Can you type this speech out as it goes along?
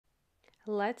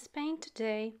Let's paint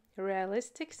today a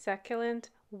realistic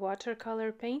succulent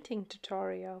watercolor painting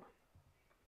tutorial.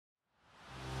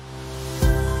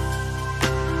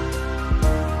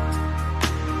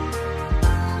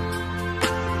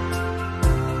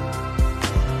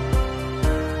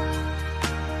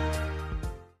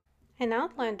 An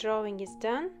outline drawing is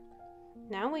done.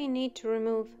 Now we need to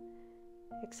remove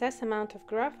excess amount of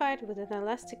graphite with an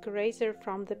elastic eraser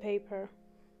from the paper,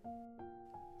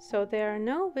 so there are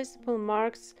no visible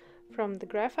marks from the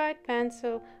graphite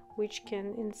pencil which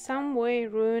can in some way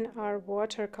ruin our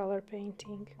watercolor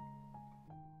painting.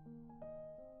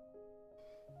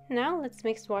 Now let's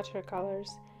mix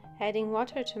watercolors, adding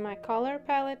water to my color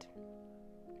palette,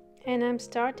 and I'm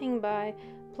starting by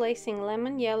placing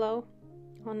lemon yellow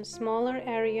on a smaller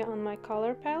area on my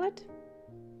color palette,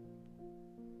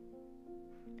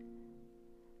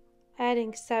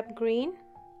 adding sap green.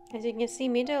 As you can see,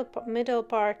 middle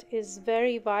part is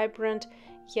very vibrant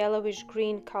yellowish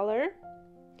green color.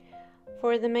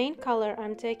 For the main color,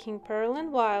 I'm taking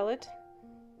Perylene Violet,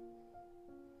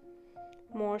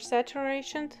 more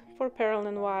saturation for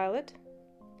Perylene Violet,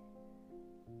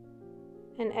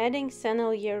 and adding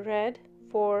Sennelier Red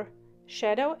for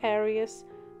shadow areas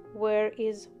where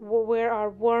are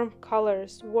warm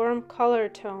colors, warm color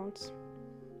tones.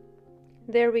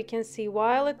 There we can see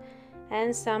violet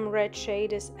and some red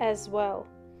shades as well.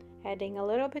 Adding a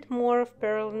little bit more of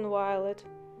Perylene Violet.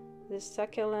 This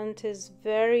succulent is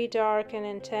very dark and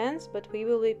intense, but we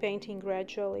will be painting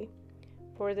gradually.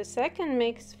 For the second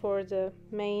mix, for the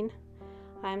main,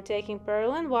 I'm taking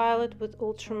Perylene Violet with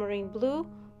Ultramarine Blue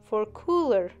for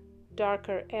cooler,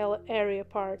 darker area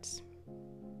parts.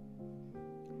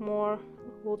 More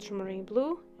Ultramarine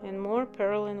Blue and more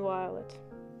Perylene Violet.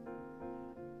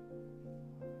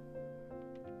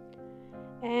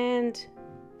 And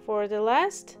for the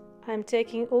last, I'm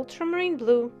taking Ultramarine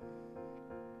Blue,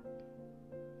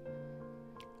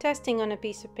 testing on a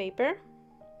piece of paper,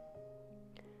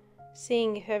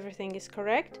 seeing if everything is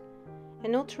correct,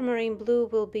 and Ultramarine Blue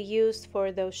will be used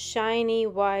for those shiny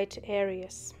white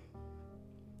areas.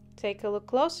 Take a look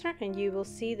closer and you will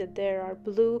see that there are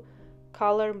blue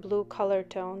color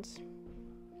tones.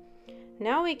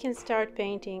 Now we can start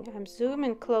painting. I'm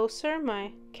zooming closer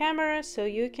my camera so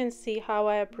you can see how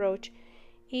I approach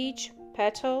each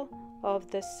petal of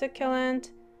the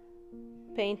succulent,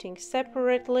 painting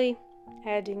separately,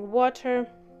 adding water,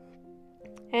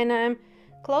 and I'm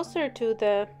closer to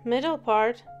the middle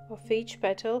part of each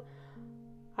petal.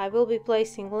 I will be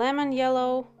placing lemon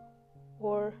yellow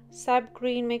or sap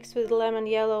green mixed with lemon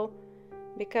yellow,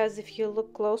 because if you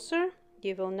look closer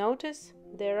you will notice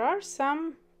there are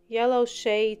some yellow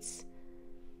shades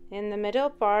in the middle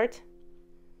part,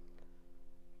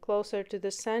 closer to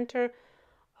the center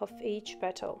of each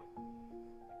petal.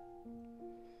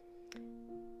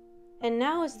 And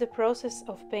now is the process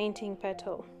of painting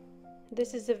petal.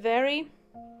 This is a very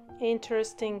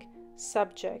interesting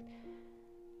subject.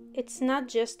 It's not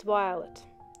just violet.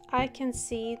 I can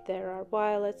see there are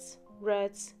violets,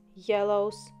 reds,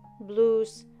 yellows,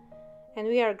 blues, and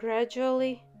we are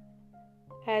gradually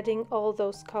adding all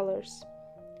those colors.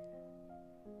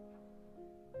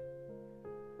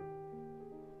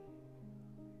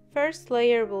 First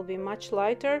layer will be much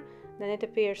lighter than it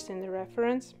appears in the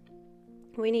reference.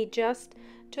 We need just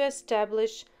to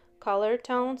establish color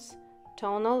tones,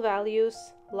 tonal values,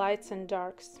 lights and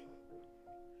darks.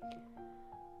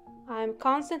 I'm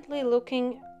constantly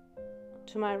looking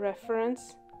to my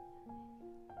reference.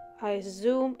 I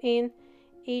zoom in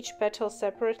each petal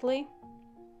separately.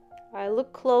 I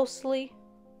look closely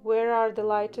where are the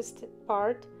lightest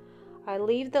part. I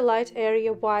leave the light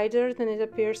area wider than it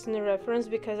appears in the reference,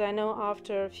 because I know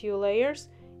after a few layers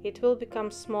it will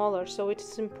become smaller, so it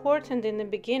is important in the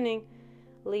beginning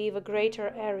leave a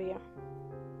greater area.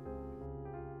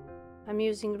 I'm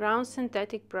using round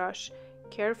synthetic brush,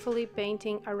 carefully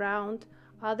painting around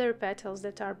other petals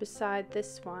that are beside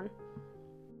this one.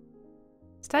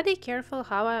 Study careful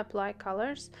how I apply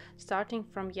colors, starting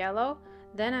from yellow,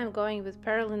 then I'm going with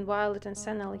Perylene Violet and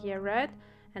Sennelier Red,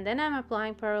 and then I'm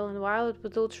applying Perylene Violet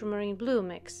with Ultramarine Blue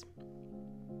mix.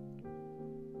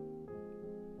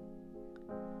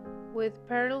 With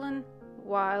Perylene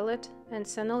Violet and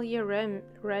Sennelier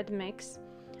Red mix,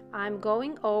 I'm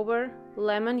going over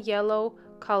lemon yellow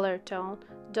color tone.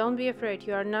 Don't be afraid,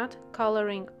 you are not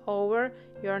coloring over,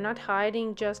 you are not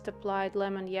hiding just applied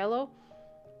lemon yellow.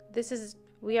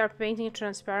 We are painting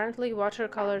transparently.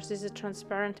 Watercolors is a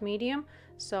transparent medium,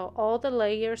 so all the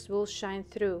layers will shine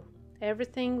through.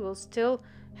 Everything will still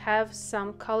have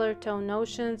some color tone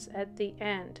notions at the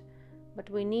end, but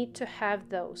we need to have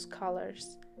those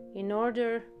colors in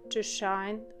order to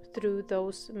shine through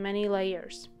those many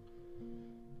layers.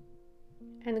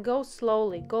 And go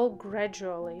slowly, go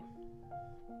gradually.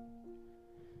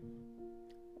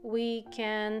 We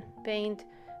can paint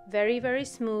very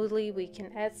smoothly. We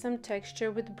can add some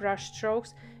texture with brush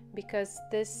strokes because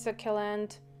this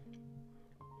succulent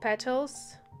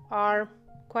petals are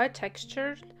quite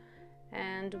textured,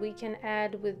 and we can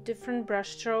add with different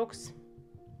brush strokes,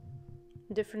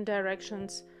 different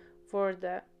directions for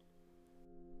the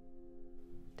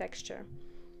texture.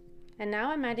 And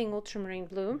now I'm adding ultramarine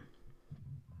blue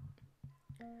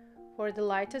for the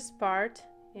lightest part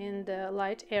in the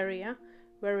light area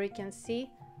where we can see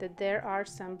that there are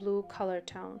some blue color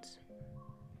tones.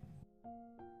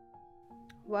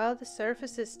 While the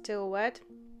surface is still wet,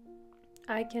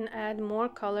 I can add more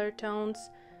color tones,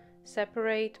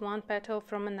 separate one petal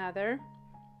from another.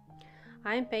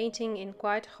 I'm painting in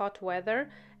quite hot weather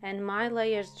and my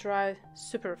layers dry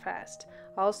super fast.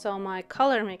 Also, my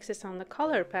color mixes on the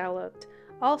color palette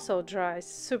also dries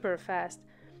super fast.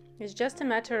 It's just a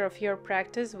matter of your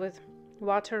practice with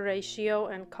water ratio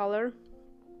and color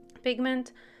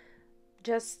pigment.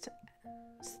 Just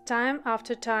time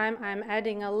after time I'm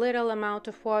adding a little amount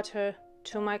of water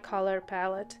to my color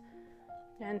palette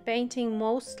and painting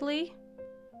mostly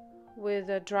with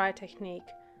a dry technique.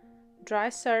 Dry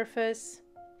surface,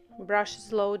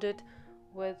 brushes loaded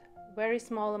with very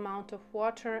small amount of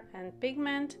water and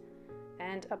pigment,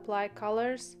 and apply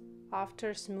colors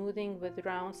after smoothing with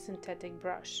round synthetic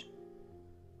brush.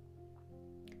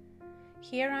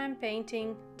 Here I'm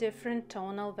painting different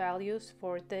tonal values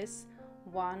for this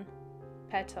one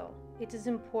petal. It is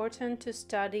important to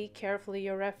study carefully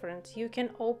your reference. You can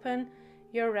open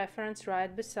your reference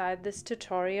right beside this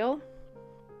tutorial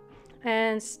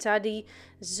and study,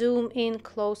 zoom in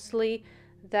closely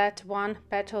that one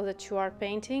petal that you are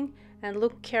painting and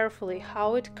look carefully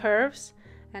how it curves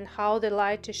and how the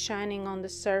light is shining on the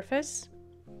surface.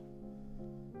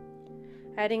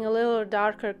 Adding a little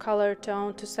darker color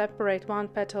tone to separate one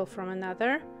petal from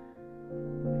another.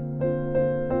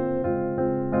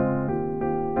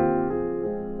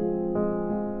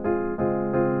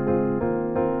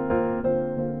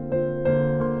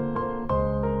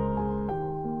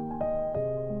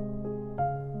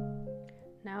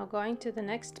 Now going to the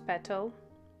next petal.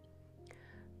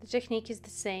 The technique is the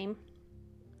same.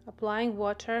 Applying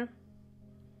water,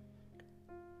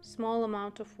 small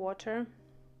amount of water.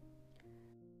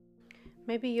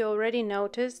 Maybe you already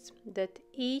noticed that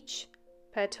each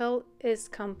petal is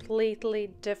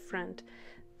completely different.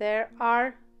 There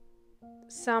are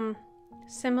some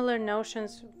similar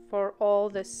notions for all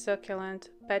the succulent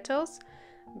petals,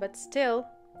 but still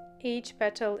each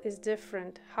petal is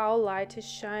different. How light is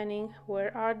shining,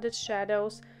 where are the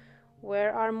shadows,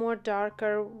 where are more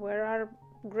darker, where are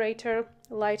greater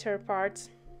lighter parts.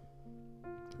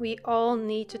 We all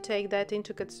need to take that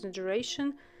into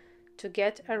consideration to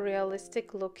get a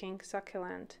realistic looking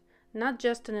succulent. Not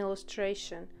just an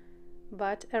illustration,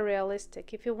 but a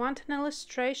realistic. If you want an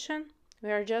illustration,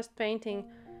 we are just painting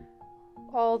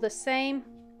all the same,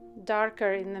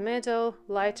 darker in the middle,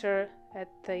 lighter at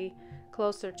the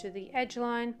closer to the edge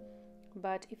line.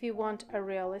 But if you want a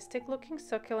realistic looking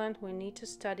succulent, we need to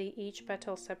study each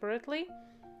petal separately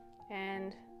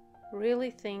and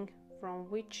really think from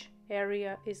which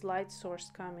area is light source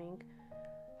coming,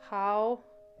 how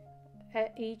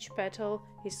each petal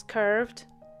is curved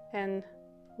and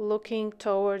looking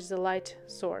towards the light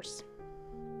source.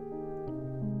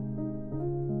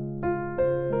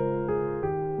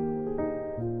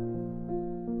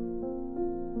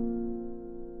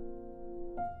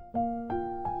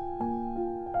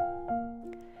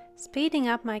 Speeding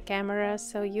up my camera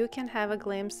so you can have a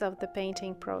glimpse of the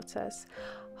painting process.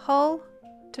 Whole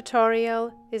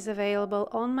tutorial is available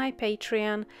on my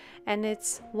Patreon and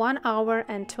it's 1 hour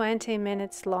and 20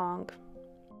 minutes long,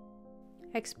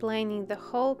 explaining the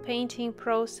whole painting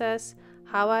process,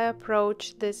 how I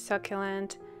approach this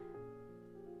succulent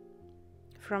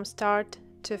from start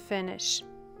to finish.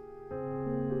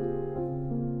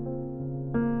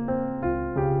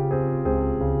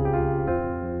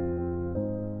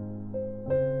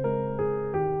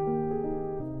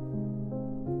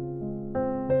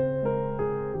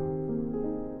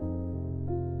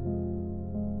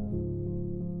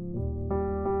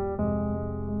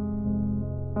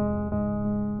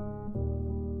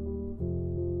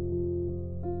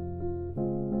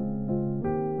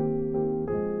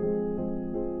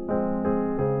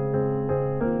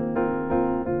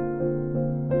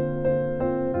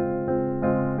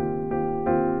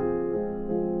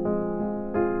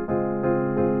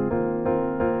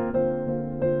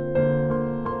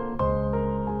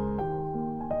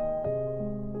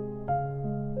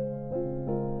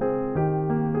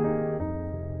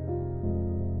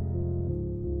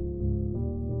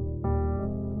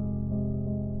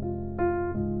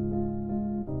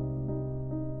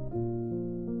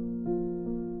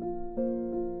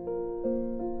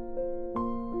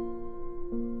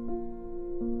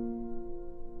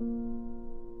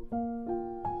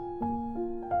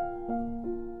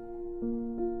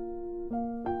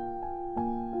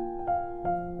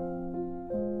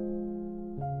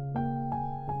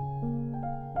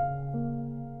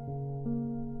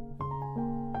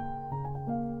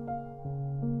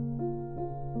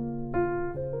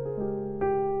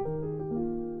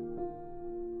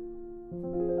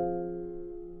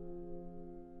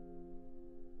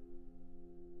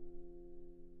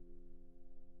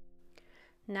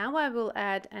 Now I will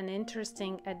add an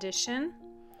interesting addition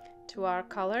to our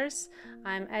colors.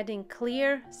 I'm adding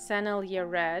clear Sennelier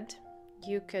Red.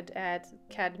 You could add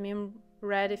cadmium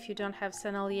red if you don't have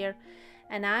Sennelier.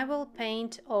 And I will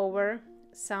paint over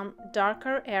some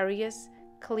darker areas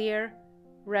clear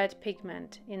red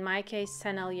pigment, in my case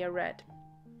Sennelier Red.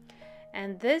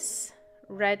 And this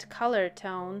red color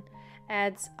tone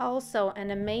adds also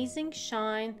an amazing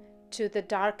shine to the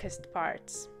darkest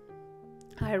parts.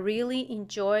 I really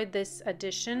enjoyed this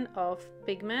addition of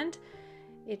pigment.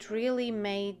 It really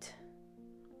made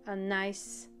a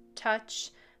nice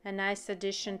touch, a nice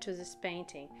addition to this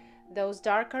painting. Those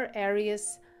darker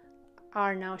areas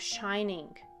are now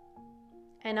shining.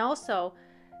 And also,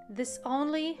 this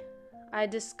only I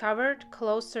discovered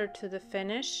closer to the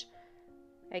finish.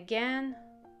 Again,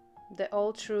 the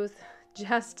old truth,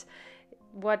 just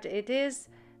what it is,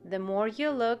 the more you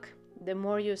look, the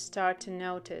more you start to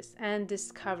notice and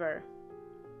discover.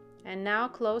 And now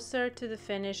closer to the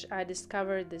finish, I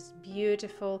discovered this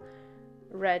beautiful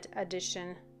red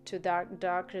addition to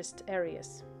darkest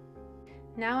areas.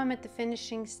 Now I'm at the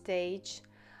finishing stage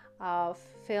of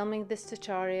filming this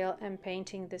tutorial and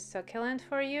painting this succulent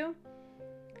for you.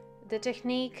 The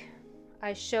technique,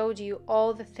 I showed you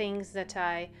all the things that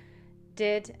I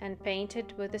did and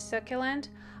painted with the succulent.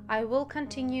 I will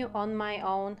continue on my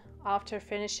own after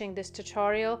finishing this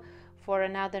tutorial for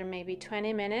another maybe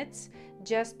 20 minutes,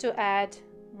 just to add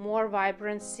more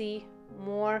vibrancy,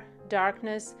 more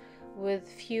darkness with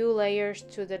few layers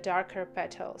to the darker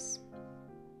petals.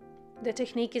 The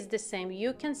technique is the same.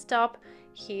 You can stop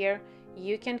here,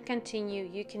 you can continue,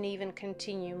 you can even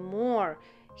continue more.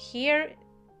 Here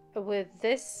with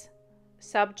this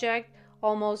subject,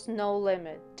 almost no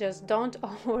limit. Just don't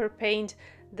overpaint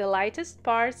the lightest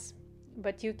parts,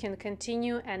 but you can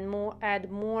continue and add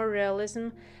more realism,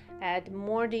 add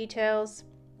more details,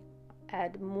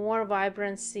 add more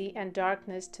vibrancy and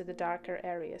darkness to the darker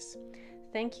areas.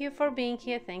 Thank you for being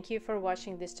here. Thank you for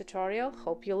watching this tutorial.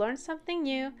 Hope you learned something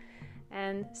new,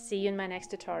 and see you in my next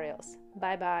tutorials.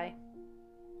 Bye bye.